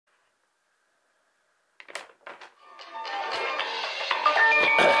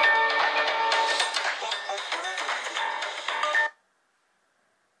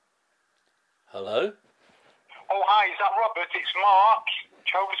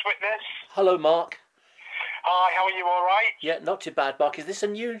Witness. Hello, Mark. Hi, how are you? All right? Yeah, not too bad, Mark. Is this a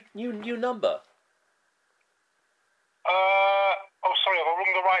new number? Oh, sorry, have I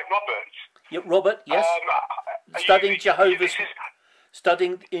rung the right Robert? Yeah, Robert. Yes. Studying Jehovah's.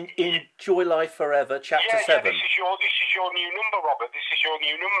 Studying in Joy Life Forever, Chapter 7. Yeah, this is your new number, Robert. This is your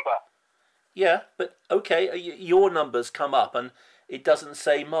new number. Yeah, but okay, your numbers come up and it doesn't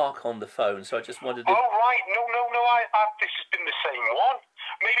say Mark on the phone, so I just wondered if... Oh, right. No. This has been the same one.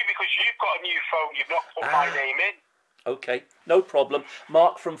 Maybe because you've got a new phone, you've not put my name in. Okay, no problem.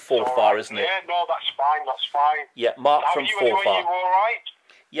 Mark from Forfar, isn't it? Yeah, no, that's fine. Yeah, Mark from Forfar. Are you all right?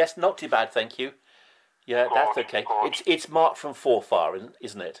 Yes, not too bad, thank you. Yeah, good, that's okay. Good. It's Mark from Forfar,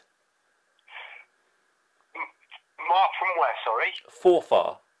 isn't it? Mark from where, sorry?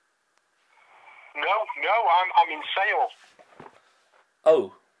 Forfar. No, I'm in Sale.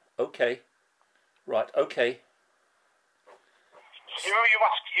 Oh, okay. Right, okay. Remember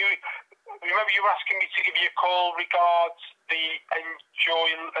you were asking me to give you a call regards the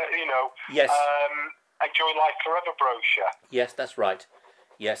Yes. Enjoy Life Forever brochure. Yes, that's right.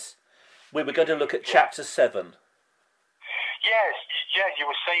 Yes. We were going to look at Chapter 7. Yes, you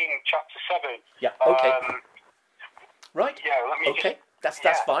were saying Chapter 7. Yeah, okay. Right. Yeah, let me okay, that's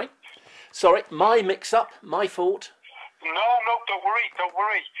fine. Sorry, my mix-up, my fault. No, don't worry.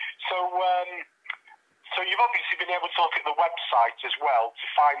 So you've obviously been able to look at the website as well to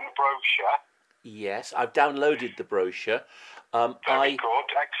find the brochure. Yes, I've downloaded the brochure. Very good,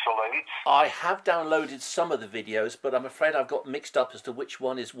 excellent. I have downloaded some of the videos, but I'm afraid I've got mixed up as to which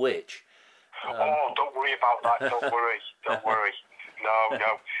one is which. Don't worry about that. Don't worry. No.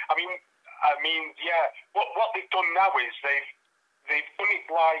 I mean, yeah. What they've done now is they've done it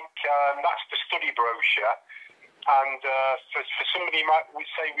like that's the study brochure, and for somebody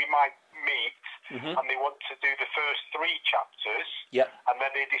we might meet, and they want to do the first 3 chapters, and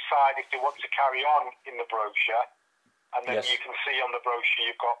then they decide if they want to carry on in the brochure, and then you can see on the brochure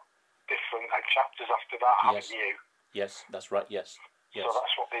you've got different chapters after that, haven't you? Yes, that's right. Yes. So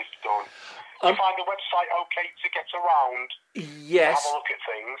that's what they've done. You find the website okay to get around? Yes. Have a look at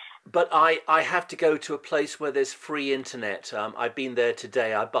things. But I have to go to a place where there's free internet. I've been there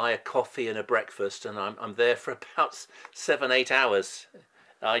today. I buy a coffee and a breakfast, and I'm there for about 7-8 hours.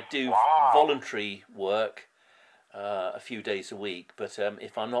 I do voluntary work a few days a week, but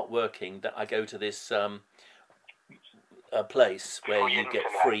if I'm not working, I go to this a place where you get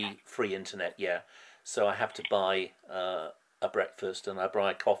free internet. Yeah. So I have to buy a breakfast and I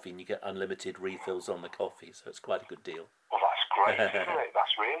buy a coffee, and you get unlimited refills on the coffee, so it's quite a good deal. Well, that's great, isn't it?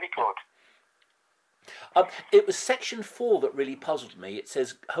 That's really good. It was section 4 that really puzzled me. It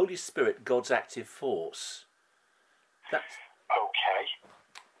says Holy Spirit, God's active force. That's okay.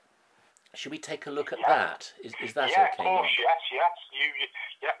 Should we take a look at that? Is that okay? Yeah, of course.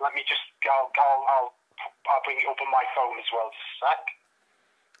 Yes. Let me just. I'll bring it up on my phone as well. Just a sec.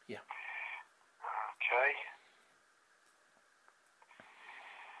 Yeah. Okay.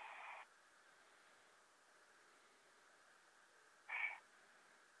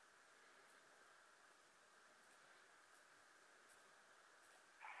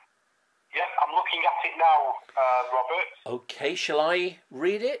 Yeah, I'm looking at it now, Robert. Okay, shall I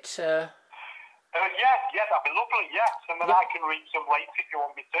read it? Yeah, that'd be lovely, yes. And then I can read some later if you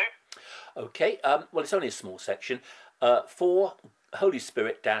want me to. Okay, well, it's only a small section. 4, Holy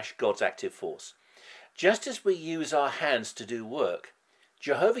Spirit - God's active force. Just as we use our hands to do work,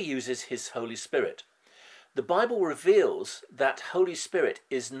 Jehovah uses his Holy Spirit. The Bible reveals that Holy Spirit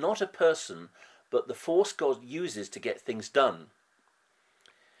is not a person, but the force God uses to get things done.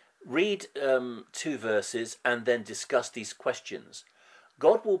 Read 2 verses and then discuss these questions.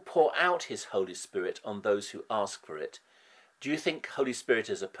 God will pour out his Holy Spirit on those who ask for it. Do you think Holy Spirit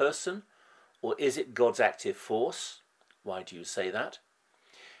is a person, or is it God's active force? Why do you say that?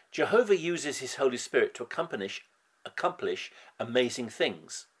 Jehovah uses his Holy Spirit to accomplish amazing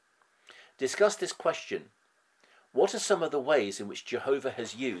things. Discuss this question. What are some of the ways in which Jehovah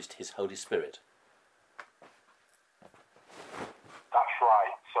has used his Holy Spirit? That's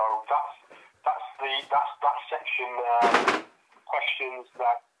right. So that's section questions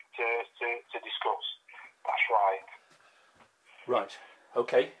that to discuss. That's right. Right.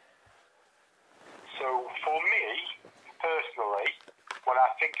 Okay. So for me personally, when I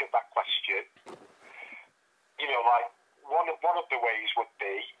think of that question, like one of the ways would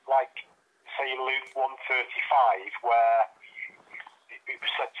be like say in Luke 1:35, where it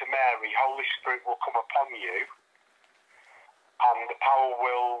was said to Mary, Holy Spirit will come upon you, and the power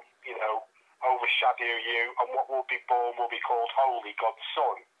will, overshadow you, and what will be born will be called Holy, God's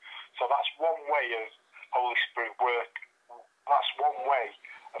Son. So that's one way of Holy Spirit work. That's one way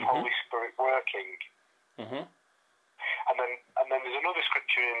of Holy Spirit working. Mm-hmm. And then there's another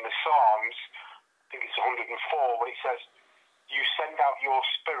scripture in the Psalms, I think it's 104, where it says, "You send out your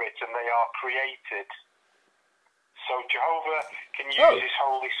Spirit and they are created." So Jehovah can use his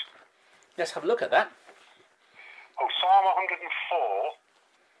Holy Spirit. Let's have a look at that. Oh, Psalm 104,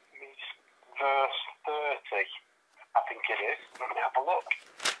 verse 30, I think it is. Let me have a look.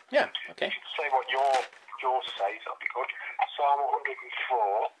 Yeah, okay. Say what yours says, that'll be good. Psalm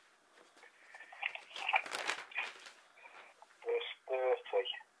 104, verse 30.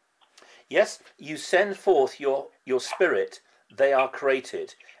 Yes, you send forth your Spirit, they are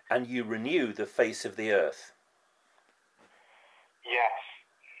created, and you renew the face of the earth. Yes.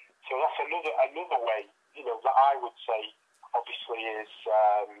 So that's another way, that I would say, obviously, is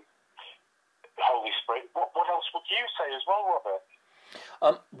the Holy Spirit. What else would you say as well,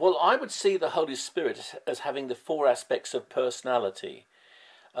 Robert? Well, I would see the Holy Spirit as having the four aspects of personality.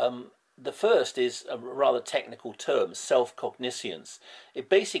 The first is a rather technical term, self-cognisance. It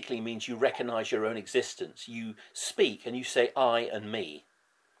basically means you recognize your own existence. You speak and you say I and me.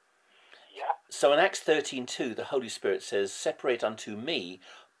 Yeah. So in Acts 13:2, the Holy Spirit says, "Separate unto me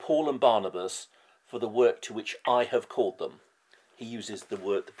Paul and Barnabas for the work to which I have called them." He uses the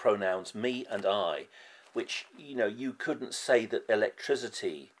pronouns me and I, which, you couldn't say that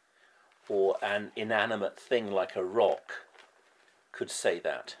electricity or an inanimate thing like a rock could say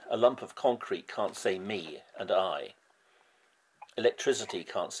that. A lump of concrete can't say me and I. Electricity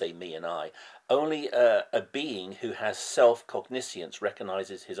can't say me and I. Only a being who has self-cognisance,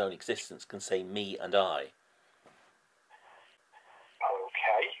 recognizes his own existence, can say me and I.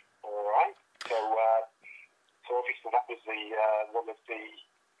 Okay, all right. So obviously that was one of the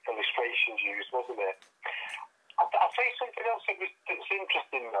illustrations used, wasn't it? I'll say something else that's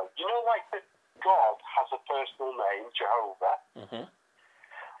interesting though. Like that God has a personal name, Jehovah,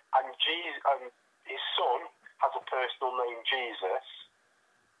 and his Son has a personal name, Jesus.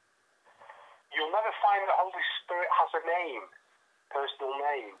 You'll never find the Holy Spirit has a name, personal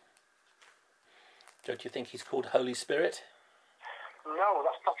name. Don't you think he's called Holy Spirit? No,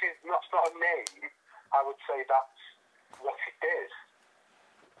 that's not a name. I would say that's what it is.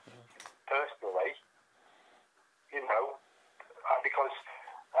 Personally, because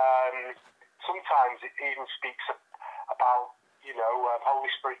sometimes it even speaks about, Holy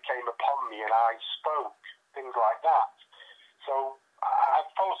Spirit came upon me and I spoke, things like that. So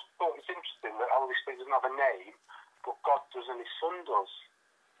I've always thought it's interesting that Holy Spirit doesn't have a name, but God does and his Son does.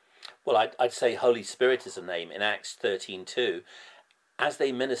 Well, I'd say Holy Spirit is a name. In Acts 13:2, as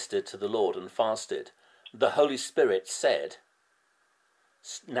they ministered to the Lord and fasted, the Holy Spirit said,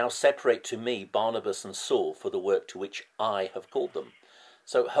 "Now separate to me Barnabas and Saul for the work to which I have called them."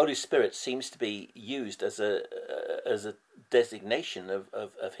 So Holy Spirit seems to be used as a designation of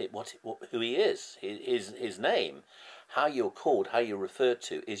who he is, his name. How you're called, how you're referred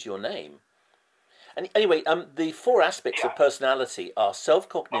to is your name. And anyway, the four aspects of personality are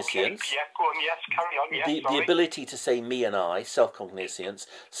self-cognisance. Okay. Yeah, go on, yes, carry on, yes, The ability to say me and I, self-cognisance,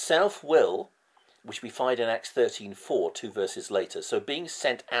 self-will, which we find in Acts 13:4, 2 verses later. So being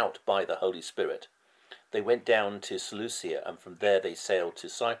sent out by the Holy Spirit. They went down to Seleucia, and from there they sailed to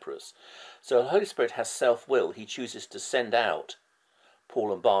Cyprus. So the Holy Spirit has self-will. He chooses to send out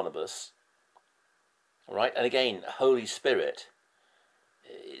Paul and Barnabas. All right, and again, Holy Spirit,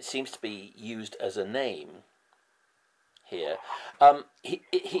 it seems to be used as a name here.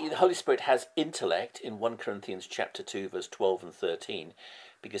 The Holy Spirit has intellect in 1 Corinthians chapter 2, verse 12 and 13,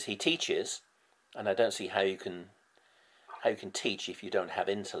 because he teaches, and I don't see how you can teach if you don't have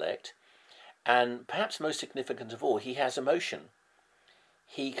intellect. And perhaps most significant of all, he has emotion.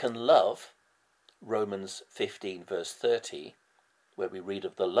 He can love, Romans 15, verse 30, where we read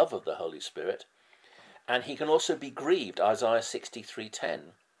of the love of the Holy Spirit. And he can also be grieved, Isaiah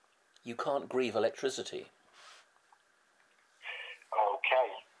 63:10. You can't grieve electricity.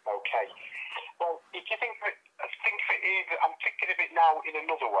 Okay. Well, if you think of it, I'm thinking of it now in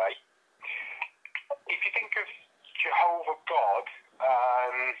another way. If you think of Jehovah God,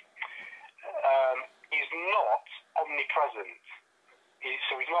 he's not omnipresent.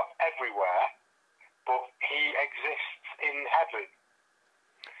 So he's not everywhere, but he exists in heaven.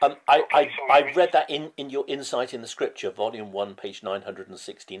 I read that in your Insight in the Scripture, Volume 1, page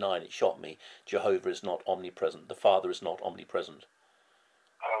 969. It shocked me. Jehovah is not omnipresent. The Father is not omnipresent.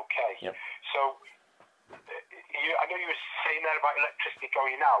 Okay. Yep. So, I know you were saying there about electricity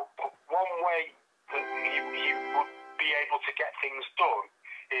going out, but one way that you would be able to get things done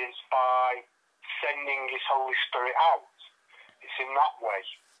is by sending his Holy Spirit out. It's in that way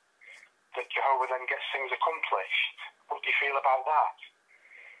that Jehovah then gets things accomplished. What do you feel about that?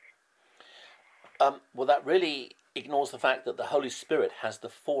 Well, that really ignores the fact that the Holy Spirit has the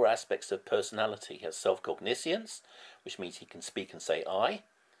four aspects of personality. He has self-cognizance, which means he can speak and say I.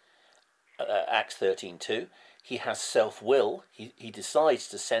 Acts 13:2. He has self-will. He decides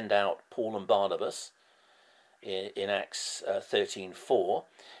to send out Paul and Barnabas in Acts 13:4.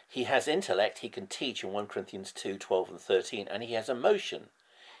 He has intellect. He can teach in 1 Corinthians 2:12 and 13. And he has emotion.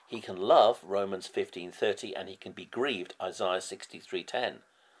 He can love, Romans 15:30, and he can be grieved, Isaiah 63:10.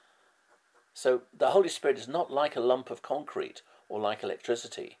 So the Holy Spirit is not like a lump of concrete or like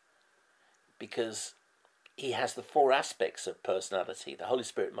electricity, because he has the four aspects of personality. The Holy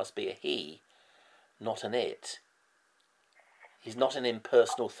Spirit must be a he, not an it. He's not an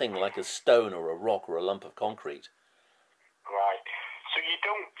impersonal thing like a stone or a rock or a lump of concrete. Right. So you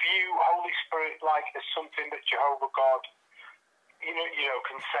don't view Holy Spirit like as something that Jehovah God,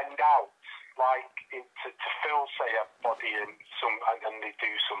 can send out, like to fill, say, a body and they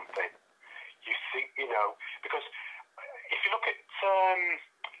do something. You think, because if you look at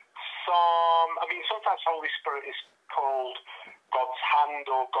sometimes Holy Spirit is called God's hand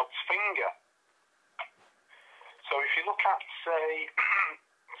or God's finger. So if you look at, say,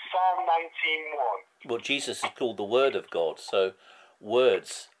 Psalm 19:1. Well, Jesus is called the Word of God, so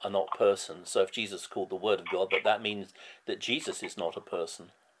words are not persons. So if Jesus is called the Word of God, that means that Jesus is not a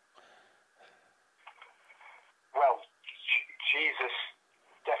person. Well, Jesus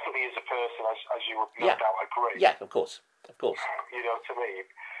definitely is a person, as you would no doubt agree. Yeah, of course. To me.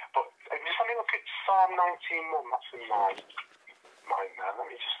 But just let me look at Psalm 19:1. That's in my mind there. Let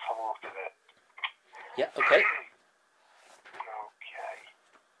me just have a look at it. Yeah, okay. Okay.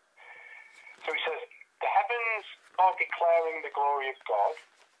 So he says, the heavens are declaring the glory of God.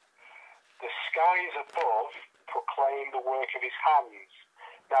 The skies above proclaim the work of his hands.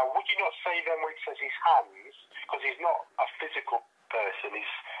 Now, would you not say then when it says his hands, because he's not a physical person, he's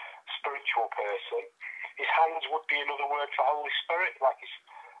a spiritual person, his hands would be another word for Holy Spirit, like his,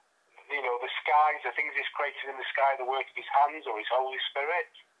 the skies, the things he's created in the sky, the work of his hands, or his Holy Spirit?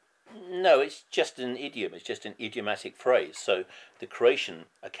 No, it's just an idiom. It's just an idiomatic phrase. So the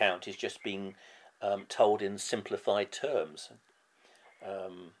creation account is just being told in simplified terms.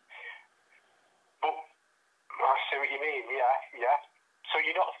 But I see what you mean. Yeah. So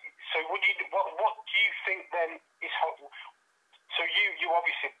you're not. So would you? What do you think then is? So you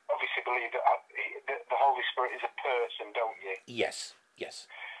obviously believe that the Holy Spirit is a person, don't you? Yes.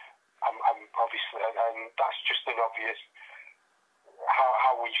 I'm obviously, and that's just an obvious.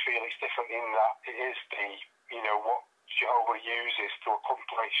 How we feel it's different in that it is what Jehovah uses to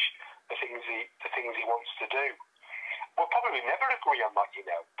accomplish the things he wants to do. We'll probably never agree on that,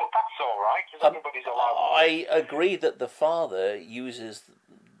 but that's all right, because everybody's allowed. I agree that the Father uses,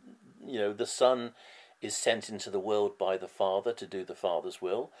 the Son is sent into the world by the Father to do the Father's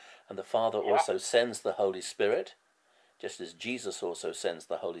will, and the Father also sends the Holy Spirit, just as Jesus also sends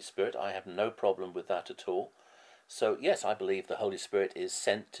the Holy Spirit. I have no problem with that at all. So, yes, I believe the Holy Spirit is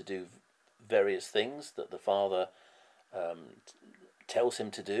sent to do various things that the Father tells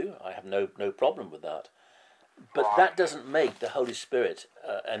him to do. I have no problem with that. But that doesn't make the Holy Spirit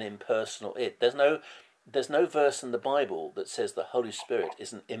an impersonal it. There's no verse in the Bible that says the Holy Spirit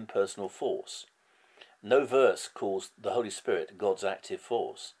is an impersonal force. No verse calls the Holy Spirit God's active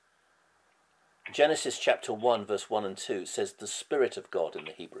force. Genesis chapter 1, verse 1 and 2 says the Spirit of God in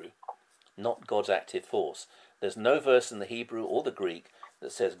the Hebrew, not God's active force. There's no verse in the Hebrew or the Greek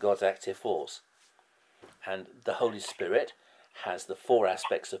that says God's active force. And the Holy Spirit has the four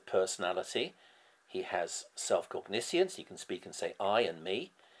aspects of personality. He has self-cognizance, he can speak and say I and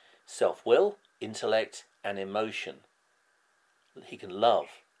me, self-will, intellect, and emotion. He can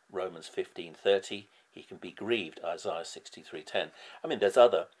love, Romans 15:30. He can be grieved, Isaiah 63:10. I mean, there's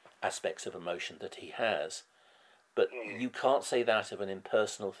other aspects of emotion that he has, but you can't say that of an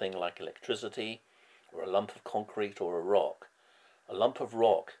impersonal thing like electricity, or a lump of concrete, or a rock. A lump of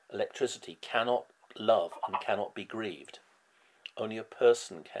rock, electricity, cannot love and cannot be grieved. Only a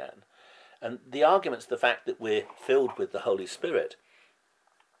person can. And the argument's the fact that we're filled with the Holy Spirit,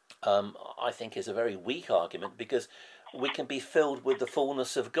 I think is a very weak argument, because we can be filled with the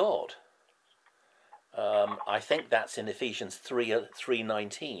fullness of God. I think that's in Ephesians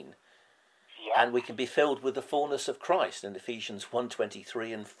 3:19. And we can be filled with the fullness of Christ in Ephesians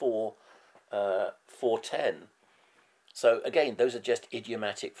 1:23 and 4:10. So again, those are just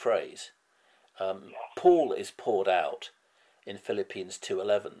idiomatic phrase. Paul is poured out in Philippians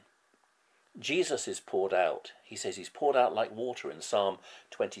 2:11. Jesus is poured out. He says he's poured out like water in Psalm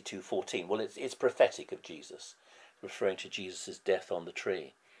 22:14. Well, it's prophetic of Jesus, referring to Jesus' death on the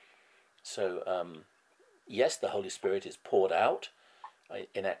tree. So, yes, the Holy Spirit is poured out.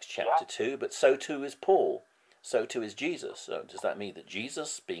 in Acts chapter 2, but so too is Paul. So too is Jesus. So does that mean that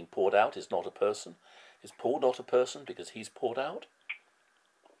Jesus being poured out is not a person? Is Paul not a person because he's poured out?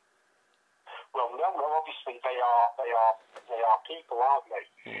 Well, no, obviously they are people, aren't they?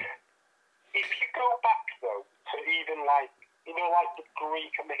 If you go back though to even like the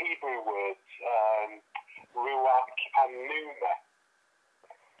Greek and the Hebrew words, ruach and pneuma.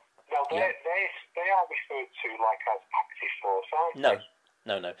 Now they are referred to like as active force, aren't they?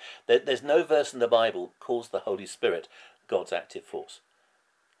 No. There's no verse in the Bible calls the Holy Spirit God's active force.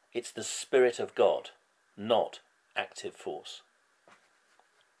 It's the Spirit of God, not active force.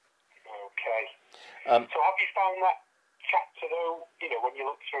 Okay. So have you found that chapter though, when you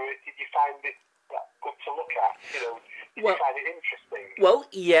look through it, did you find it good to look at? Did you find it interesting? Well,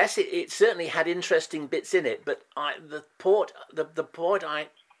 yes, it certainly had interesting bits in it, but the point I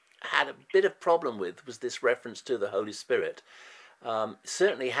had a bit of problem with was this reference to the Holy Spirit.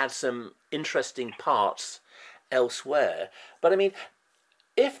 Certainly had some interesting parts elsewhere, but I mean,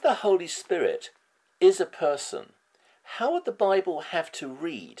 if the Holy Spirit is a person, how would the Bible have to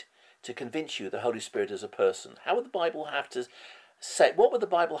read to convince you the Holy Spirit is a person? How would the Bible have to say? What would the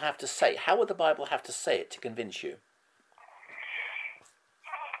Bible have to say? How would the Bible have to say it to convince you?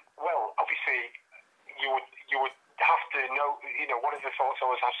 Well, obviously, you would have to know. One of the thoughts I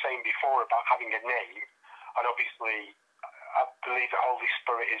was saying before about having a name, and obviously, I believe the Holy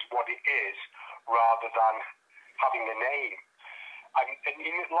Spirit is what it is, rather than having a name. And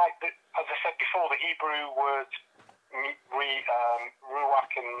as I said before, the Hebrew words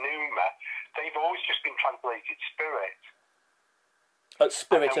ruach and pneuma, they've always just been translated spirit.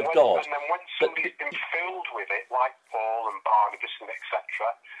 Spirit of God. And then when somebody's been filled with it, like Paul and Barnabas and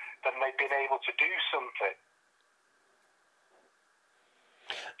etc., then they've been able to do something.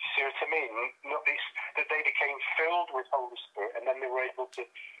 See what I mean? It's that they became filled with Holy Spirit, and then they were able to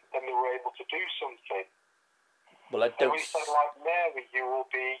do something. Well, I don't. So he said, like Mary, you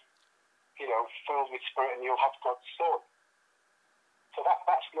will be, filled with Spirit, and you'll have God's Son. So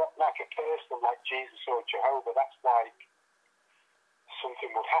that's not like a person like Jesus or Jehovah. That's like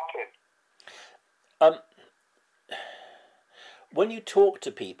something would happen. When you talk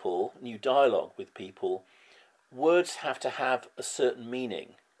to people, and you dialogue with people, words have to have a certain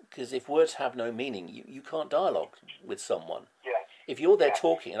meaning. Because if words have no meaning, you can't dialogue with someone. Yes. If you're there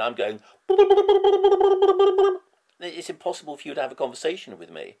talking and I'm going, it's impossible for you to have a conversation with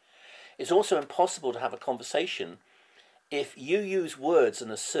me. It's also impossible to have a conversation if you use words in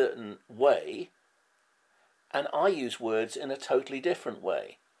a certain way and I use words in a totally different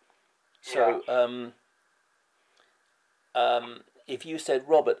way. So, if you said,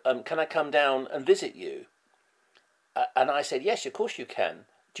 Robert, can I come down and visit you? And I said, yes, of course you can.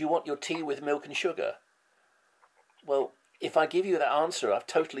 Do you want your tea with milk and sugar? Well, if I give you that answer, I've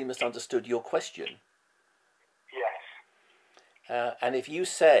totally misunderstood your question. Yes. And if you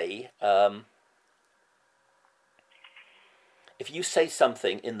say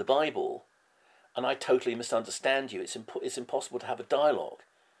something in the Bible, and I totally misunderstand you, it's impossible to have a dialogue.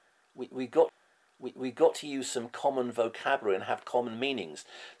 We got to use some common vocabulary and have common meanings.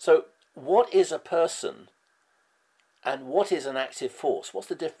 So, what is a person? And what is an active force? What's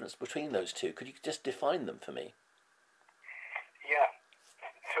the difference between those two? Could you just define them for me? Yeah.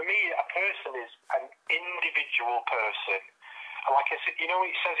 For me, a person is an individual person. And like I said, it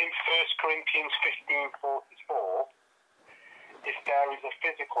says in 1 Corinthians 15:44, if there is a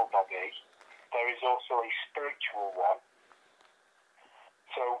physical body, there is also a spiritual one.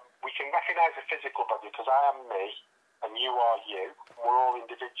 So we can recognise a physical body because I am me and you are you. We're all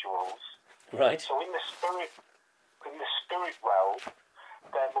individuals. Right. So in the spirit realm,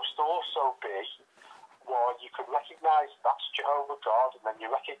 there must also be where you can recognise that's Jehovah God, and then you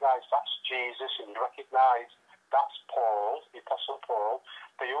recognise that's Jesus, and you recognise that's Paul, the Apostle Paul.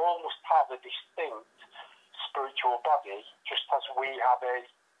 They all must have a distinct spiritual body, just as we have a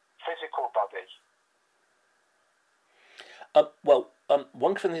physical body.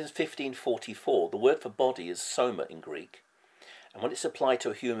 1 Corinthians 15:44, the word for body is soma in Greek. And when it's applied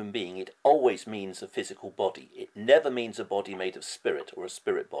to a human being, it always means a physical body. It never means a body made of spirit or a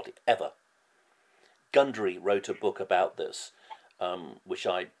spirit body, ever. Gundry wrote a book about this, which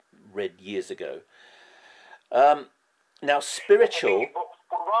I read years ago. Now, spiritual...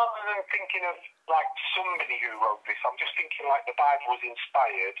 But rather than thinking of like somebody who wrote this, I'm just thinking like the Bible was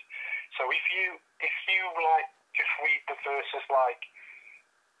inspired. So if you like just read the verses like,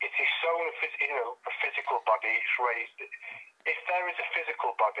 it is sown a physical body, it's raised... If there is a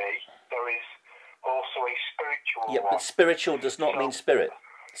physical body, there is also a spiritual one. Yeah, but spiritual does not mean spirit.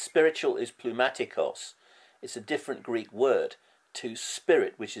 Spiritual is pneumatikos. It's a different Greek word to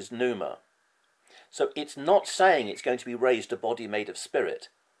spirit, which is pneuma. So it's not saying it's going to be raised a body made of spirit.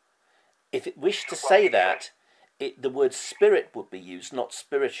 If it wished to say that, the word spirit would be used, not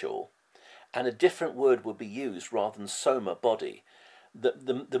spiritual, and a different word would be used rather than soma, body.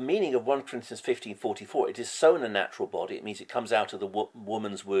 The meaning of 1 Corinthians 15:44, it is sown a natural body. It means it comes out of the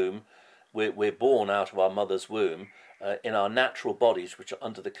woman's womb. We're born out of our mother's womb in our natural bodies, which are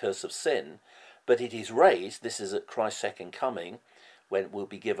under the curse of sin. But it is raised, this is at Christ's second coming, when we'll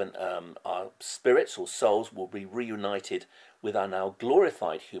be given our spirits or souls will be reunited with our now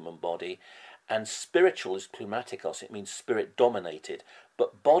glorified human body. And spiritual is pneumatikos, it means spirit dominated.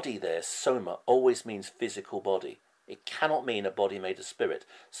 But body there, soma, always means physical body. It cannot mean a body made of spirit.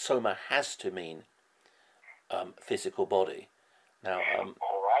 Soma has to mean physical body. Now, all right.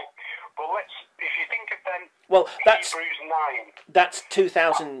 Well, if you think of then, well, that's Hebrews 9. That's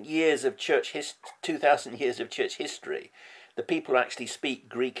 2,000 years of church 2,000 years of church history. The people who actually speak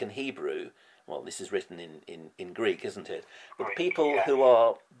Greek and Hebrew, well, this is written in Greek, isn't it? But the people who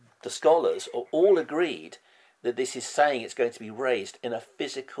are the scholars are all agreed that this is saying it's going to be raised in a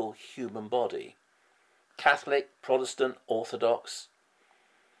physical human body. Catholic, Protestant, Orthodox,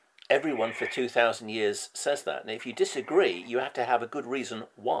 everyone for 2,000 years says that. And if you disagree, you have to have a good reason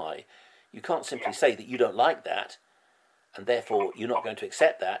why. You can't simply say that you don't like that, and therefore you're not going to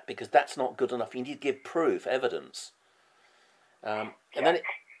accept that, because that's not good enough. You need to give proof, evidence. And then it...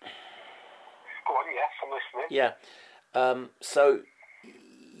 Go on, yes, I'm listening. Yeah. So,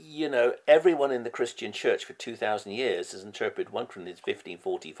 you know, everyone in the Christian church for 2,000 years has interpreted 1 Corinthians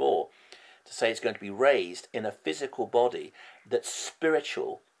 15:44 to say it's going to be raised in a physical body that's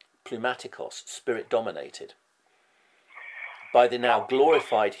spiritual, pneumatikos, spirit dominated, by the now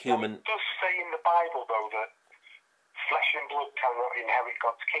glorified human... It does say in the Bible, though, that flesh and blood cannot inherit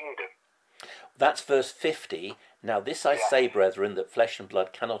God's kingdom. That's verse 50. Now this I say, brethren, that flesh and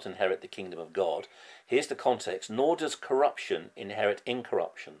blood cannot inherit the kingdom of God. Here's the context. Nor does corruption inherit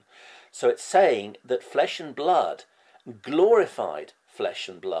incorruption. So it's saying that flesh and blood, glorified flesh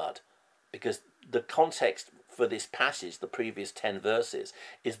and blood, because the context for this passage, the previous 10 verses,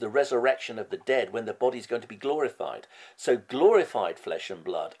 is the resurrection of the dead when the body's going to be glorified. So glorified flesh and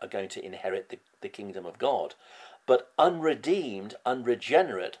blood are going to inherit the kingdom of God. But unredeemed,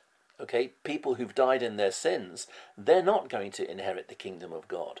 unregenerate, okay, people who've died in their sins, they're not going to inherit the kingdom of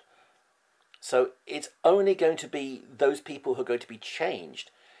God. So it's only going to be those people who are going to be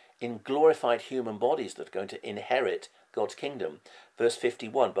changed in glorified human bodies that are going to inherit God's kingdom. Verse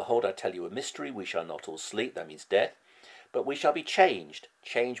 51, behold, I tell you a mystery, we shall not all sleep, that means death, but we shall be changed.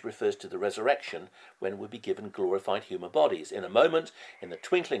 Change refers to the resurrection, when we'll be given glorified human bodies. In a moment, in the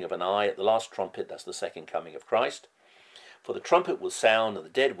twinkling of an eye, at the last trumpet, that's the second coming of Christ. For the trumpet will sound, and the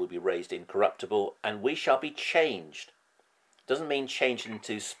dead will be raised incorruptible, and we shall be changed. It doesn't mean changed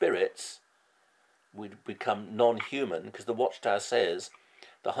into spirits. We become non-human, because the Watchtower says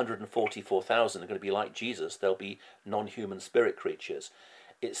the 144,000 are going to be like Jesus. They'll be non-human spirit creatures.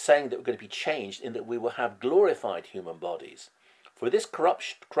 It's saying that we're going to be changed in that we will have glorified human bodies. For this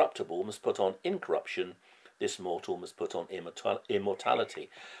corruptible must put on incorruption, this mortal must put on immortality.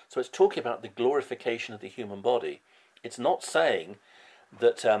 So it's talking about the glorification of the human body. It's not saying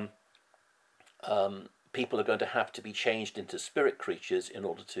that people are going to have to be changed into spirit creatures in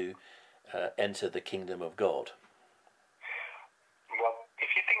order to enter the kingdom of God. Well, if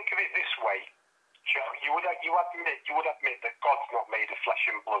you think of it this way, you would admit that God's not made of flesh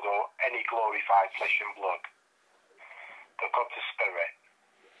and blood, or any glorified flesh and blood. That God's a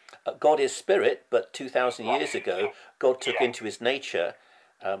spirit. God is spirit, but 2,000 years ago, God took into his nature,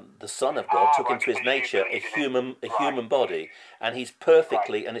 the Son of God took into his nature a human body, and he's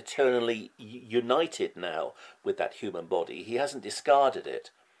perfectly and eternally united now with that human body. He hasn't discarded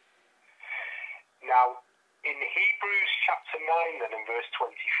it. Now, in Hebrews chapter 9 then, in verse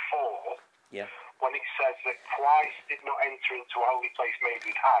 24, when it says that Christ did not enter into a holy place made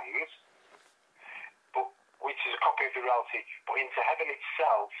with hands, but which is a copy of the reality, but into heaven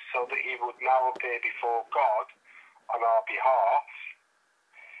itself, so that he would now appear before God on our behalf,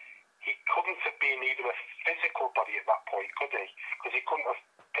 he couldn't have been even a physical body at that point, could he? Because he couldn't have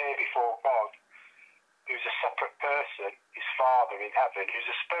appeared before God, who's a separate person, his Father in heaven, who's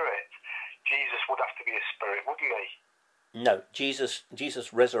a spirit. Jesus would have to be a spirit, wouldn't he? No, Jesus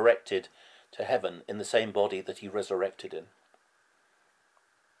resurrected to heaven in the same body that he resurrected in.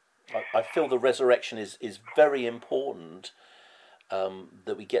 I feel the resurrection is very important,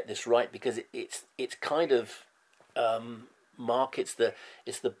 that we get this right, because it's kind of Mark, it's the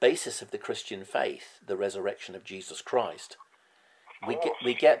basis of the Christian faith, the resurrection of Jesus Christ.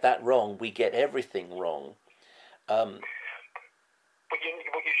 We get that wrong. We get everything wrong.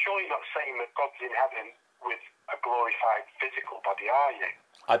 But you're surely not saying that God's in heaven with a glorified physical body, are you?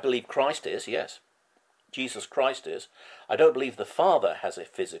 I believe Christ is, yes. Jesus Christ is. I don't believe the Father has a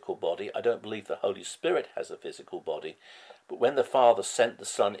physical body. I don't believe the Holy Spirit has a physical body. But when the Father sent the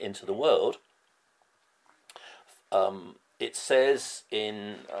Son into the world, it says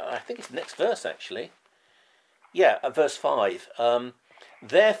in, I think it's the next verse actually. Yeah, verse 5.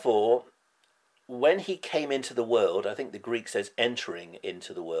 Therefore, when he came into the world, I think the Greek says entering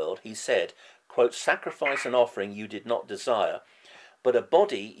into the world, he said, quote, sacrifice and offering you did not desire, but a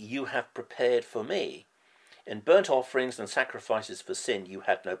body you have prepared for me. In burnt offerings and sacrifices for sin you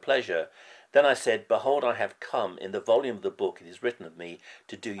had no pleasure. Then I said, behold, I have come. In the volume of the book it is written of me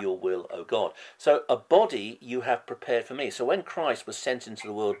to do your will, O God. So a body you have prepared for me. So when Christ was sent into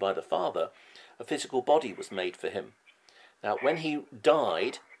the world by the Father, a physical body was made for him. Now when he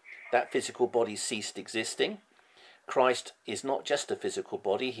died, that physical body ceased existing. Christ is not just a physical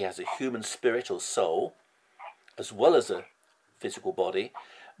body. He has a human spirit or soul, as well as a physical body.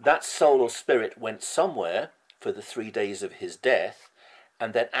 That soul or spirit went somewhere for the 3 days of his death,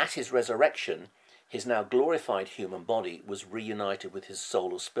 and then at his resurrection, his now glorified human body was reunited with his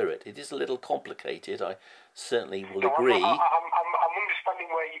soul or spirit. It is a little complicated, I certainly will agree. I'm understanding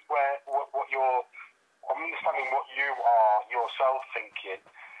I'm understanding what you are yourself thinking,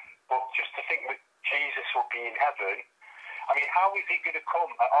 but just to think that Jesus will be in heaven, I mean, how is he going to come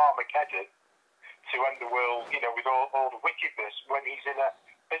at Armageddon to end the world, with all the wickedness, when he's in a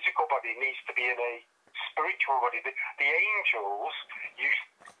physical body? He needs to be in a spiritual body. The angels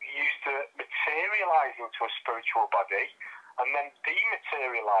used to materialize into a spiritual body and then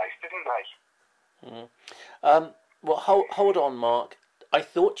dematerialize, didn't they? Well, hold on, Mark. I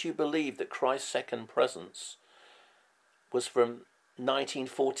thought you believed that Christ's second presence was from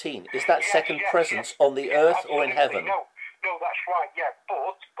 1914. Is that second presence on the earth or in heaven? No, that's right, yeah.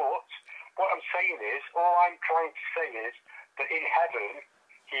 But what I'm saying is, all I'm trying to say is that in heaven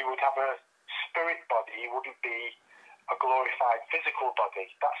he would have a spirit body. He wouldn't be a glorified physical body.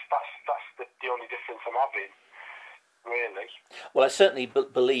 That's the only difference I'm having, really. Well, I certainly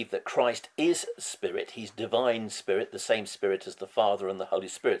believe that Christ is spirit. He's divine spirit, the same spirit as the Father and the Holy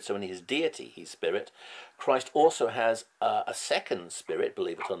Spirit. So in his deity, he's spirit. Christ also has a second spirit,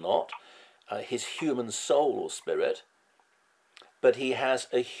 believe it or not, his human soul or spirit, but he has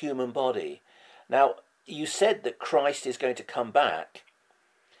a human body. Now, you said that Christ is going to come back,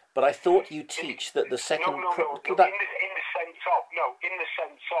 but I thought you teach that the second... In the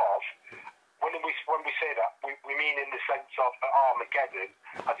sense of, when we say that, we mean in the sense of Armageddon,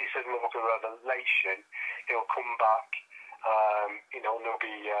 as it says in the book of Revelation, he'll come back, there'll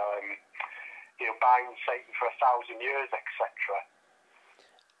be, bind Satan for 1,000 years, etc.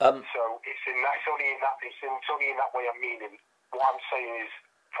 So it's only in that way I'm meaning. What I'm saying is,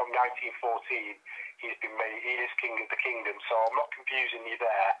 from 1914, he is king of the kingdom. So I'm not confusing you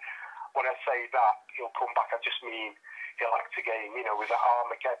there. When I say that he'll come back, I just mean he'll act again. With that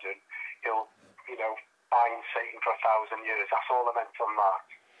Armageddon, he'll bind Satan for 1,000 years. That's all I meant on that.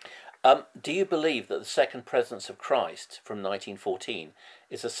 Do you believe that the second presence of Christ from 1914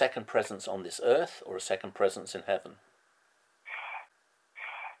 is a second presence on this earth or a second presence in heaven?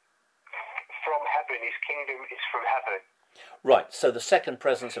 From heaven, his kingdom is from heaven. Right, so the second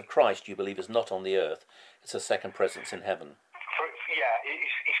presence of Christ, you believe, is not on the earth. It's a second presence in heaven.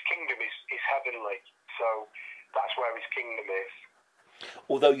 His kingdom is heavenly. So that's where his kingdom is.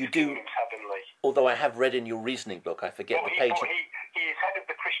 Although you do, heavenly. Although I have read in your reasoning book, I forget the page. He is head of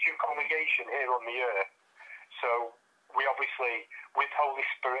the Christian congregation here on the earth. So we obviously, with Holy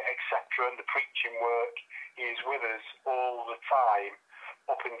Spirit, etc., and the preaching work, he is with us all the time,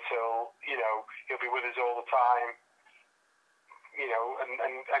 up until, he'll be with us all the time,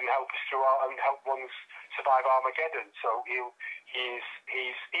 and help us throughout and help ones survive Armageddon. So he's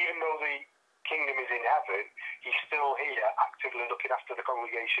even though the kingdom is in heaven, he's still here, actively looking after the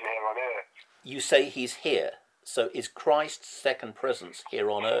congregation here on earth. You say he's here. So is Christ's second presence here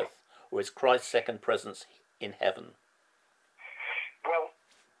on earth, or is Christ's second presence in heaven? Well,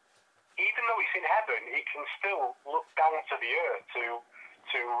 even though he's in heaven, he can still look down to the earth to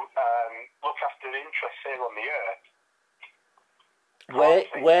look after the interests here on the earth. Where?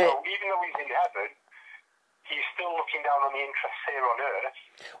 So even though he's in heaven, he's still looking down on the interests here on earth.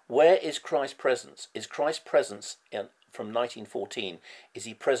 Where is Christ's presence? Is Christ's presence from 1914, is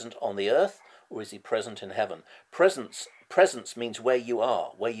he present on the earth or is he present in heaven? Presence means where you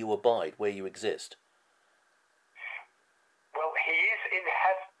are, where you abide, where you exist. Well, he is in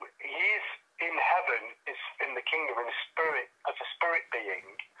heaven. He is in heaven, is in the kingdom, in the spirit, as a spirit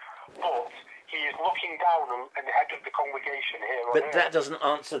being. But he is looking down and the head of the congregation here on But earth. that doesn't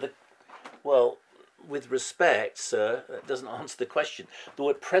answer the... Well, with respect, sir, that doesn't answer the question. The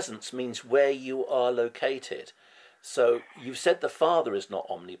word presence means where you are located. So you've said the Father is not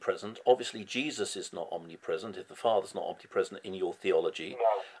omnipresent. Obviously, Jesus is not omnipresent if the Father's not omnipresent in your theology.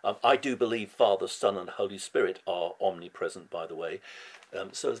 No. I do believe Father, Son and Holy Spirit are omnipresent, by the way.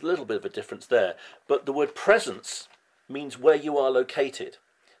 So there's a little bit of a difference there. But the word presence means where you are located.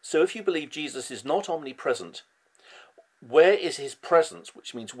 So if you believe Jesus is not omnipresent, where is his presence,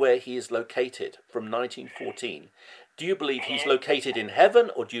 which means where he is located from 1914? Do you believe he's located in heaven,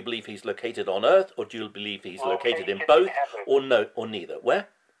 or do you believe he's located on earth, or do you believe he's located in both, or no, or neither? Where?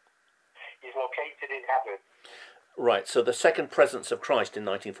 He's located in heaven. Right, so the second presence of Christ in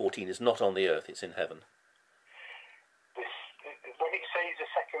 1914 is not on the earth, it's in heaven. When it says the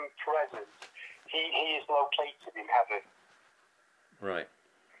second presence, he is located in heaven. Right.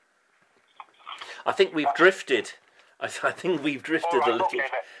 I think we've drifted. I think we've drifted a little. Okay,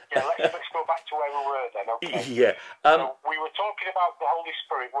 yeah, let's go back to where we were then. Okay. Yeah. So we were talking about the Holy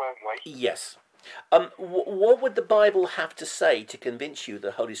Spirit, weren't we? Yes. What would the Bible have to say to convince you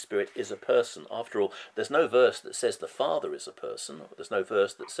the Holy Spirit is a person? After all, there's no verse that says the Father is a person. There's no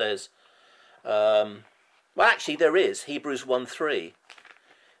verse that says... well, actually, there is. Hebrews 1:3.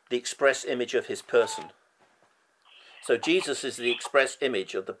 The express image of his person. So Jesus is the express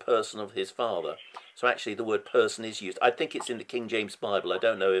image of the person of his Father. So actually the word person is used. I think it's in the King James Bible. I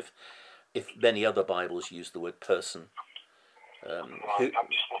don't know if many other Bibles use the word person. I'm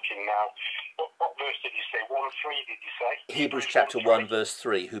just looking now. What verse did you say? 1:3 did you say? Hebrews chapter 1 verse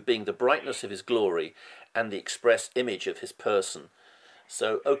 3. Who being the brightness of his glory and the express image of his person.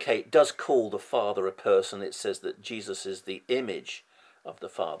 So, okay, it does call the Father a person. It says that Jesus is the image of the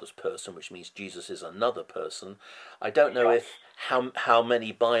Father's person, which means Jesus is another person. I don't know if how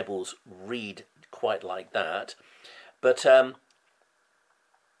many Bibles read quite like that, but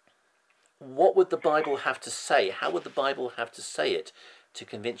what would the Bible have to say? How would the Bible have to say it to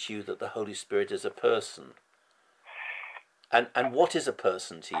convince you that the Holy Spirit is a person? And what is a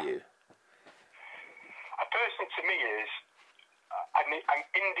person to you? A person to me is an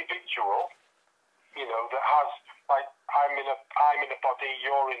individual, you know, that has, like, I'm in a body,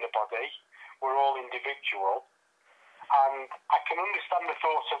 you're in a body, we're all individual, and I can understand the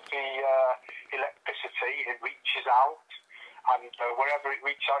thought of the electricity. It reaches out, and wherever it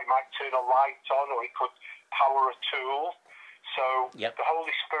reaches out, it might turn a light on, or it could power a tool. So the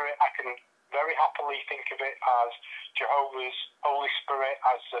Holy Spirit, I can very happily think of it as Jehovah's Holy Spirit,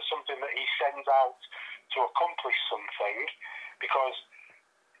 as something that he sends out to accomplish something, because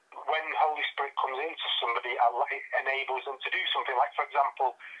when Holy Spirit comes into somebody, it enables them to do something. Like, for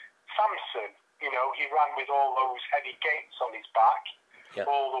example, Samson, you know, he ran with all those heavy gates on his back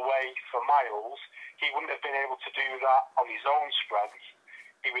all the way for miles. He wouldn't have been able to do that on his own strength.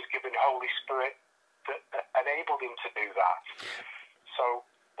 He was given Holy Spirit that enabled him to do that. So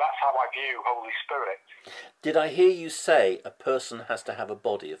that's how I view Holy Spirit. Did I hear you say a person has to have a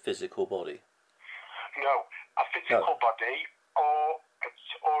body, a physical body? No, a physical body, or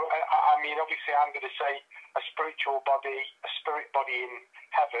I mean, obviously I'm going to say a spiritual body, a spirit body in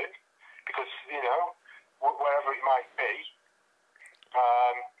heaven, because, you know, wherever it might be.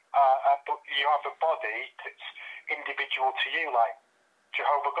 But you have a body that's individual to you, like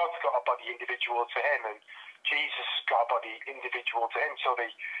Jehovah God's got a body individual to him, and Jesus has got a body individual to him, so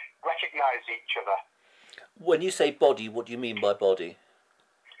they recognise each other. When you say body, what do you mean by body?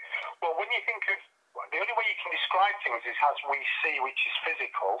 Well, when you think of, the only way you can describe things is as we see, which is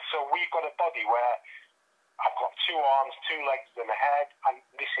physical. So we've got a body where I've got 2 arms, 2 legs and a head, and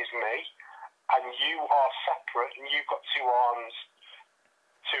this is me, and you are separate, and you've got 2 arms,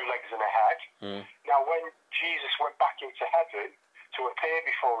 2 legs and a head. Now, when Jesus went back into heaven to appear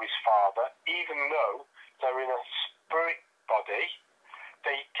before his Father, even though they're in a spirit body,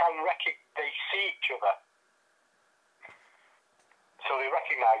 they see each other. So they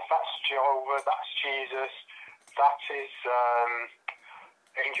recognise that's Jehovah, that's Jesus, that is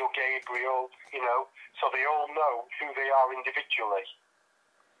Angel Gabriel, you know, so they all know who they are individually.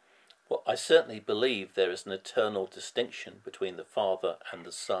 Well, I certainly believe there is an eternal distinction between the Father and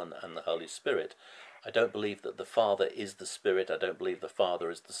the Son and the Holy Spirit. I don't believe that the Father is the Spirit. I don't believe the Father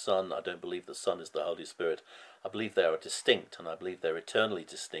is the Son. I don't believe the Son is the Holy Spirit. I believe they are distinct, and I believe they're eternally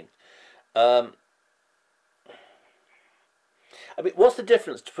distinct. I mean, what's the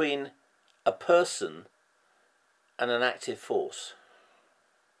difference between a person and an active force?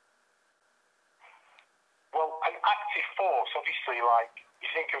 Well, an active force, obviously, like,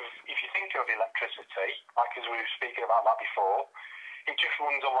 if you think of electricity, like as we were speaking about that before, it just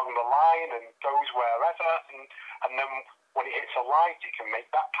runs along the line and goes wherever, and then when it hits a light, it can make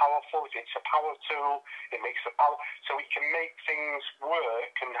that powerful. If it's a power tool, it makes the power. So it can make things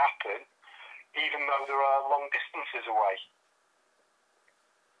work and happen, even though there are long distances away.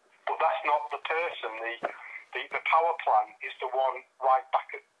 But that's not the person. The power plant is the one right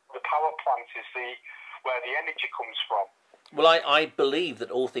back at the power plant is where the energy comes from. Well, I believe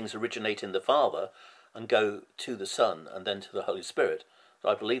that all things originate in the Father and go to the Son and then to the Holy Spirit. So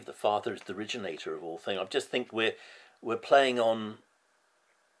I believe the Father is the originator of all things. I just think we're playing on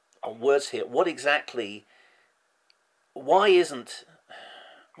words here. What exactly? Why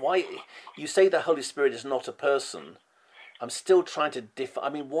you say the Holy Spirit is not a person? I'm still trying to define. I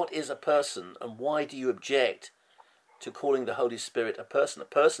mean, what is a person, and why do you object to calling the Holy Spirit a person? A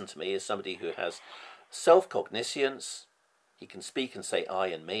person to me is somebody who has self-cogniscience. He can speak and say I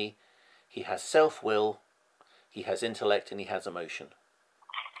and me. He has self-will. He has intellect, and he has emotion.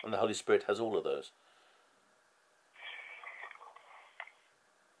 And the Holy Spirit has all of those.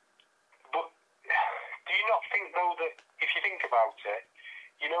 But do you not think, though, that if you think about it,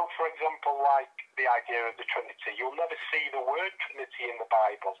 you know, for example, like the idea of the Trinity, you'll never see the word Trinity in the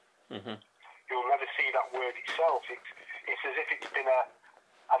Bible. Mm-hmm. You'll never see that word itself. It's as if it's been a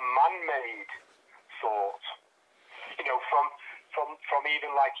man-made thought. You know, from even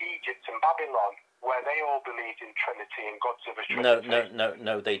like Egypt and Babylon, where they all believed in Trinity and gods of a Trinity.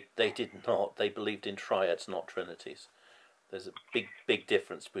 No, they did not. They believed in triads, not trinities. There's a big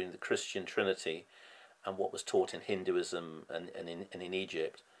difference between the Christian Trinity and what was taught in Hinduism and in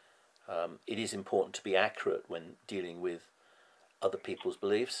Egypt. It is important to be accurate when dealing with other people's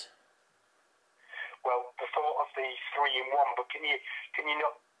beliefs. Well, the thought of the three in one, but can you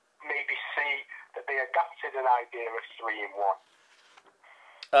not maybe see that they adapted an idea of three in one?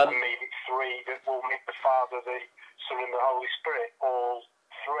 And maybe three that will make the Father, the Son, and the Holy Spirit all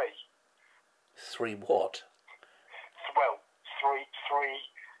three. Three what? Well, three,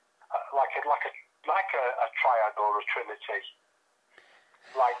 like a triad or a trinity.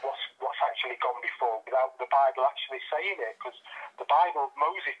 Like what's actually gone before, without the Bible actually saying it, because the Bible,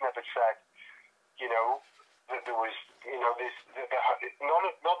 Moses never said, you know, that there was, you know, none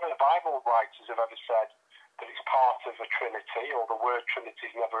of the Bible writers have ever said that it's part of a trinity, or the word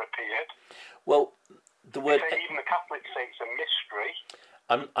trinity's never appeared. Well, the word... Even the Catholics say it's a mystery.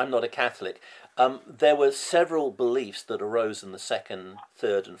 I'm not a Catholic. There were several beliefs that arose in the 2nd,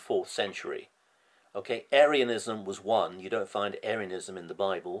 3rd and 4th century. Okay, Arianism was one. You don't find Arianism in the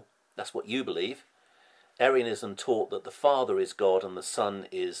Bible. That's what you believe. Arianism taught that the Father is God and the Son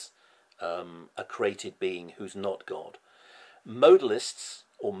is a created being who's not God. Modalists,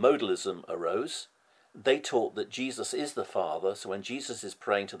 or modalism, arose. They taught that Jesus is the Father, so when Jesus is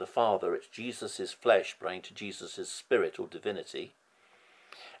praying to the Father, it's Jesus' flesh praying to Jesus' spirit or divinity.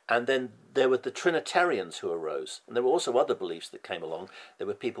 And then there were the Trinitarians who arose. And there were also other beliefs that came along. There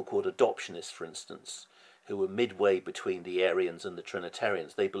were people called adoptionists, for instance, who were midway between the Arians and the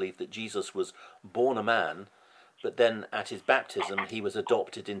Trinitarians. They believed that Jesus was born a man, but then at his baptism he was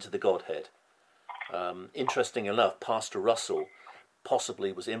adopted into the Godhead. Interesting enough, Pastor Russell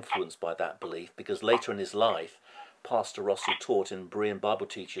possibly was influenced by that belief, because later in his life, Pastor Russell taught in Berean Bible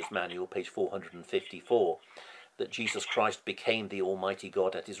Teacher's Manual, page 454, that Jesus Christ became the Almighty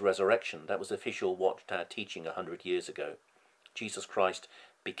God at his resurrection. That was official Watchtower teaching 100 years ago. Jesus Christ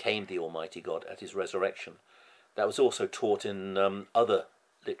became the Almighty God at his resurrection. That was also taught in other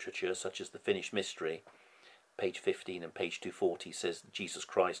literature, such as the Finnish Mystery. Page 15 and page 240 says Jesus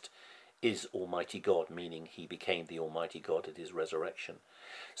Christ is Almighty God, meaning he became the Almighty God at his resurrection.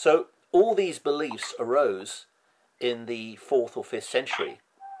 So all these beliefs arose in the 4th or 5th century,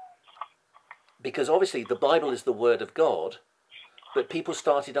 because obviously the Bible is the Word of God, but people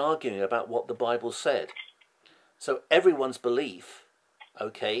started arguing about what the Bible said. So everyone's belief,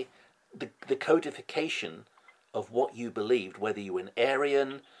 okay, the codification of what you believed, whether you were an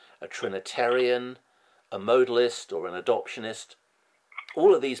Arian, a Trinitarian, a modalist or an adoptionist,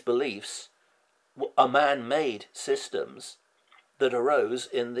 all of these beliefs are man-made systems that arose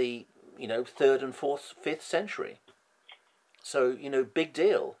in the 3rd and 4th, 5th century. So, big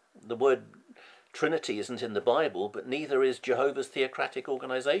deal. The word Trinity isn't in the Bible, but neither is Jehovah's theocratic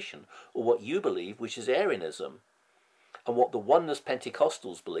organization, or what you believe, which is Arianism. And what the Oneness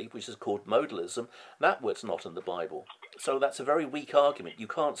Pentecostals believe, which is called modalism, that word's not in the Bible. So that's a very weak argument. You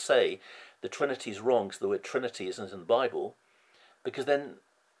can't say the Trinity's wrong because the word Trinity isn't in the Bible, because then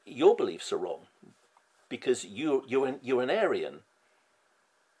your beliefs are wrong, because you're an Arian,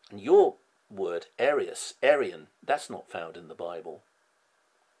 and your word Arian, that's not found in the Bible.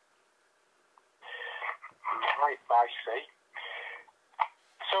 I see.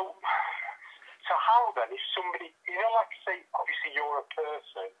 somebody, like say, obviously you're a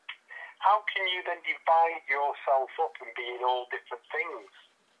person, how can you then divide yourself up and be in all different things?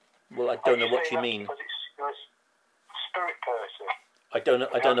 Well, I don't know what you mean. Because you're a spirit person. I don't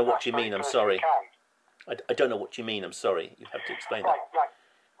know what you mean. I'm sorry. I don't know what you mean. I'm sorry. You have to explain that.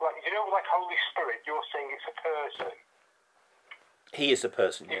 Like Holy Spirit, you're saying it's a person. He is a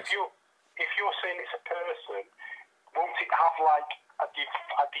person, yes. If you're saying it's a person, won't it have like a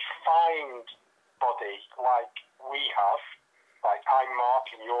defined body like we have? Like I'm Mark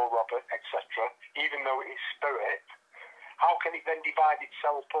and you're Robert, etc. Even though it is spirit, how can it then divide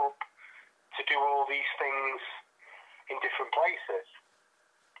itself up to do all these things in different places?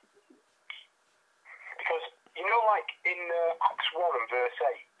 Because, like in Acts 1 and verse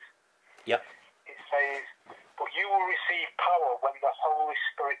 8, yep. It says, but you will receive power when the Holy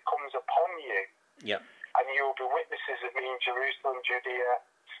Spirit comes upon you. Yep. And you will be witnesses of me in Jerusalem, Judea,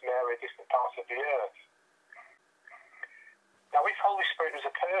 Samaria, distant parts of the earth. Now, if Holy Spirit was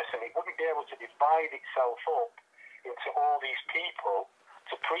a person, it wouldn't be able to divide itself up into all these people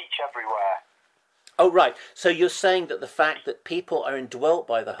to preach everywhere. Oh, right. So you're saying that the fact that people are indwelt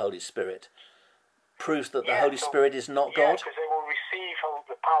by the Holy Spirit proves that the Holy Spirit is not God? Yeah, because they will receive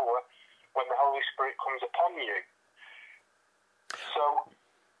the power when the Holy Spirit comes upon you. So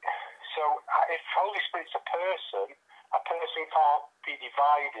if Holy Spirit's a person can't be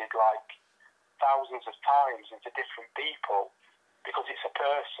divided like thousands of times into different people because it's a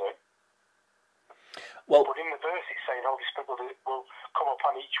person. Well, but in the verse it's saying Holy Spirit will come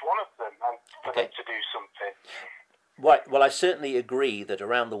upon each one of them and for them to do something. Right. Well, I certainly agree that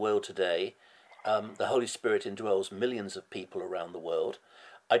around the world today, the Holy Spirit indwells millions of people around the world.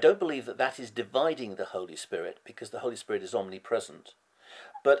 I don't believe that that is dividing the Holy Spirit because the Holy Spirit is omnipresent.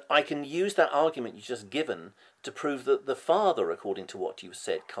 But I can use that argument you just given to prove that the Father, according to what you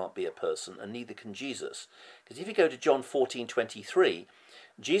said, can't be a person, and neither can Jesus. Because if you go to John 14:23,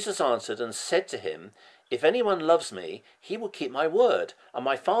 Jesus answered and said to him, if anyone loves me, he will keep my word, and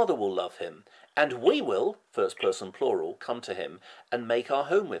my Father will love him, and we will, first person plural, come to him and make our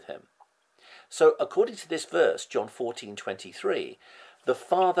home with him. So according to this verse, John 14:23, the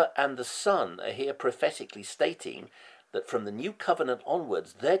Father and the Son are here prophetically stating that from the new covenant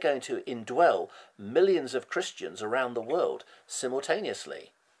onwards, they're going to indwell millions of Christians around the world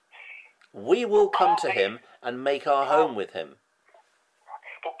simultaneously. We will come to him and make our home with him.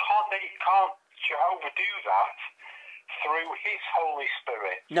 But can't Jehovah do that through his Holy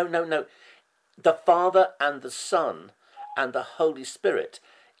Spirit? No. The Father and the Son and the Holy Spirit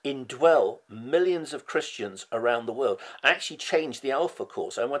indwell millions of Christians around the world. I actually changed the Alpha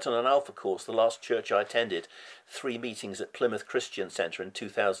course. I went on an Alpha course, the last church I attended, 3 meetings at Plymouth Christian Centre in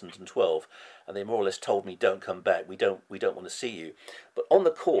 2012, and they more or less told me, don't come back, we don't want to see you. But on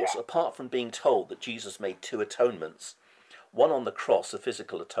the course, apart from being told that Jesus made 2 atonements, one on the cross, a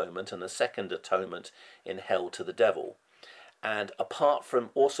physical atonement, and a second atonement in hell to the devil, and apart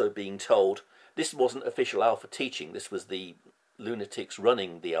from also being told, this wasn't official Alpha teaching, this was the lunatics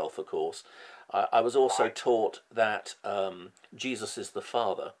running the Alpha course, I was also taught that Jesus is the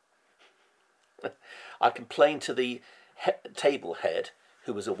Father. I complained to the table head,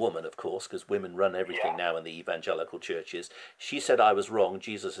 who was a woman, of course, because women run everything now in the evangelical churches. She said I was wrong,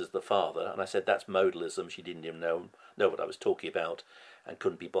 Jesus is the Father, and I said that's modalism. She didn't even know what I was talking about and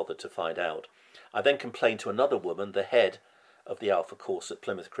couldn't be bothered to find out. I then complained to another woman, the head of the Alpha course at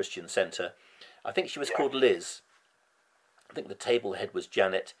Plymouth Christian Centre. I think she was called Liz. I think the table head was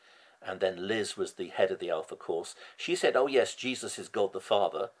Janet, and then Liz was the head of the Alpha course. She said, oh yes, Jesus is God the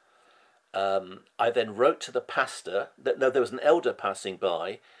Father. I then wrote to the pastor, that no, there was an elder passing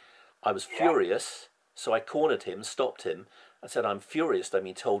by. I was furious, so I cornered him, stopped him, and said, I'm furious I'm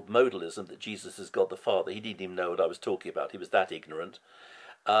being told modalism that Jesus is God the Father. He didn't even know what I was talking about. He was that ignorant.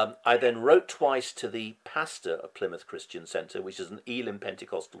 I then wrote twice to the pastor of Plymouth Christian Centre, which is an Elim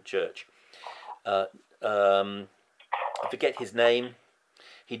Pentecostal church. I forget his name.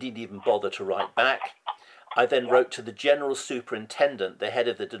 He didn't even bother to write back. I then wrote to the general superintendent, the head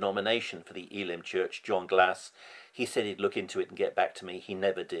of the denomination for the Elim Church, John Glass. He said he'd look into it and get back to me. He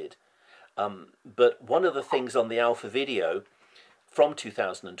never did. But one of the things on the Alpha video from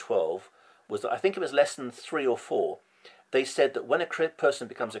 2012 was that I think it was lesson 3 or 4. They said that when a person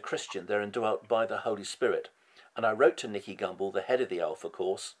becomes a Christian, they're indwelt by the Holy Spirit. And I wrote to Nicky Gumbel, the head of the Alpha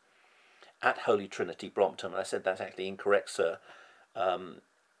course, at Holy Trinity, Brompton. And I said, that's actually incorrect, sir.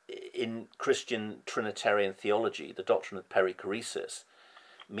 In Christian Trinitarian theology, the doctrine of perichoresis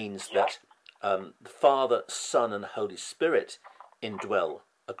means that the Father, Son, and Holy Spirit indwell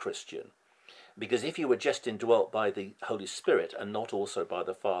a Christian. Because if you were just indwelt by the Holy Spirit and not also by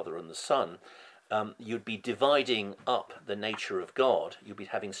the Father and the Son, you'd be dividing up the nature of God. You'd be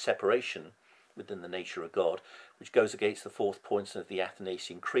having separation within the nature of God, which goes against the fourth point of the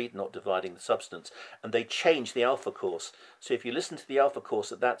Athanasian Creed, not dividing the substance. And they changed the Alpha Course. So if you listen to the Alpha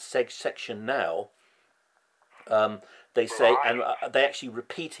Course at that section now, they say, and they actually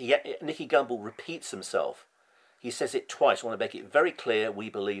repeat, Nicky Gumbel repeats himself. He says it twice. I want to make it very clear. We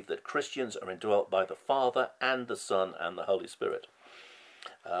believe that Christians are indwelt by the Father and the Son and the Holy Spirit,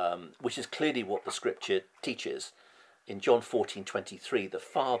 which is clearly what the Scripture teaches. In John 14:23, the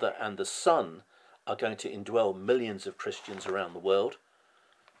Father and the Son are going to indwell millions of Christians around the world.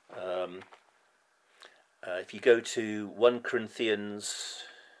 If you go to 2 Corinthians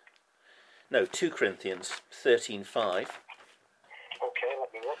 13:5, Okay,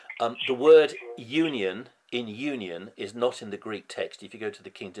 let me look. the word union is not in the Greek text. If you go to the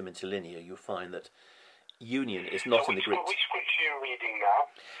Kingdom Interlinear, you'll find that union is not in the Greek text. Which scripture are you reading now?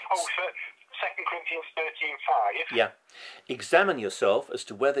 Oh, 2 Corinthians 13:5. Yeah. Examine yourself as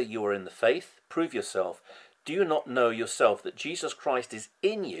to whether you are in the faith. Prove yourself. Do you not know yourself that Jesus Christ is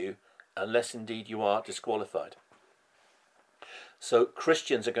in you, unless indeed you are disqualified? So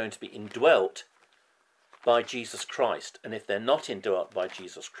Christians are going to be indwelt by Jesus Christ, and if they're not indwelt by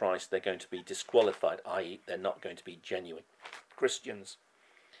Jesus Christ, they're going to be disqualified, i.e. they're not going to be genuine Christians.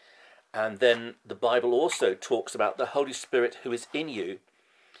 And then the Bible also talks about the Holy Spirit who is in you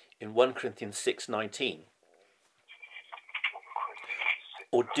in 1 Corinthians 6:19.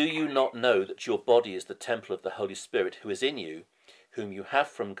 Or do you not know that your body is the temple of the Holy Spirit who is in you, whom you have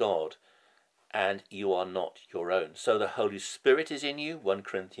from God, and you are not your own? So the Holy Spirit is in you, 1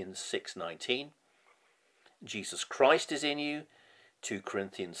 Corinthians 6:19. Jesus Christ is in you, 2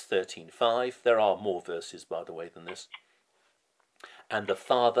 Corinthians 13:5. There are more verses, by the way, than this. And the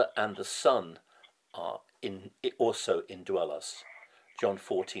Father and the Son are also indwell us, John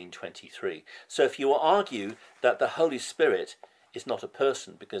 14:23. So if you argue that the Holy Spirit is not a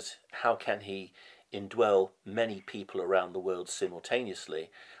person, because how can he indwell many people around the world simultaneously?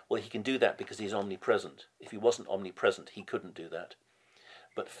 Well, he can do that because he's omnipresent. If he wasn't omnipresent, he couldn't do that.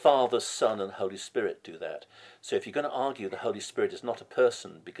 But Father, Son, and Holy Spirit do that. So if you're going to argue the Holy Spirit is not a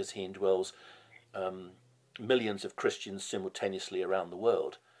person because he indwells millions of Christians simultaneously around the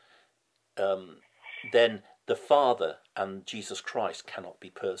world, then the Father and Jesus Christ cannot be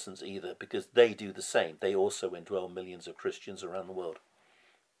persons either, because they do the same. They also indwell millions of Christians around the world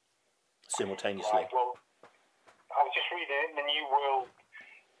simultaneously. Right, well, I was just reading in the New World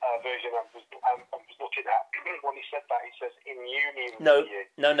version I was looking at. When he said that, he says, in union with you.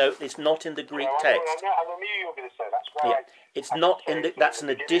 No, it's not in the Greek text. I knew you were going to say that's why. Yeah, it's not in the, that's an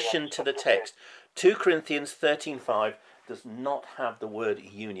addition to the text. 2 Corinthians 13:5 does not have the word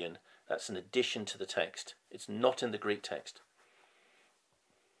union. That's an addition to the text. It's not in the Greek text.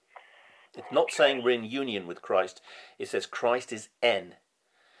 It's not saying we're in union with Christ. It says Christ is en,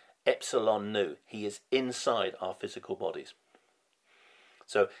 epsilon nu. He is inside our physical bodies.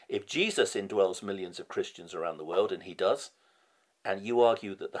 So if Jesus indwells millions of Christians around the world, and he does, and you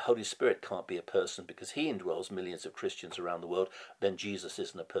argue that the Holy Spirit can't be a person because he indwells millions of Christians around the world, then Jesus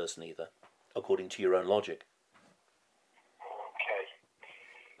isn't a person either, according to your own logic. Okay.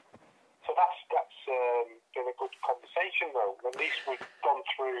 So that's been a good conversation, though. At least we've gone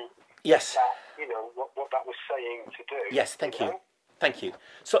through yes. that, what that was saying to do. Yes, thank you. Thank you.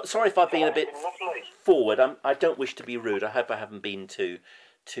 So, sorry if I've been a bit forward. I don't wish to be rude. I hope I haven't been too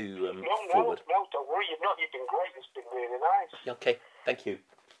forward. No, don't worry. You've not. You've been great. It's been really nice. Okay, thank you.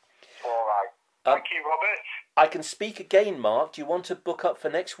 All right. Thank you, Robert. I can speak again, Mark. Do you want to book up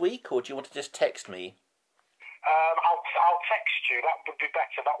for next week, or do you want to just text me? I'll text you. That would be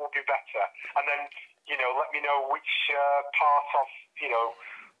better. And then let me know which part of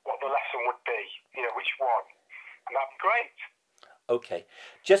what the lesson would be. Which one, and that'd be great. Okay,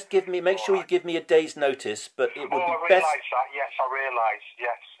 just make sure you give me a day's notice, but it would be best. I realise that. Yes, I realise.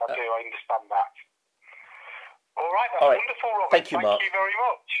 Yes, I do. I understand that. All right, that's wonderful, Robert. Thank you, Mark. Thank you very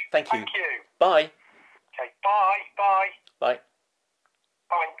much. Thank you. Thank you. Bye. Okay, bye. Bye. Bye.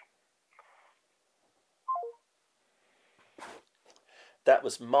 That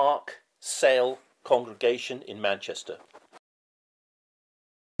was Mark Sale Congregation in Manchester.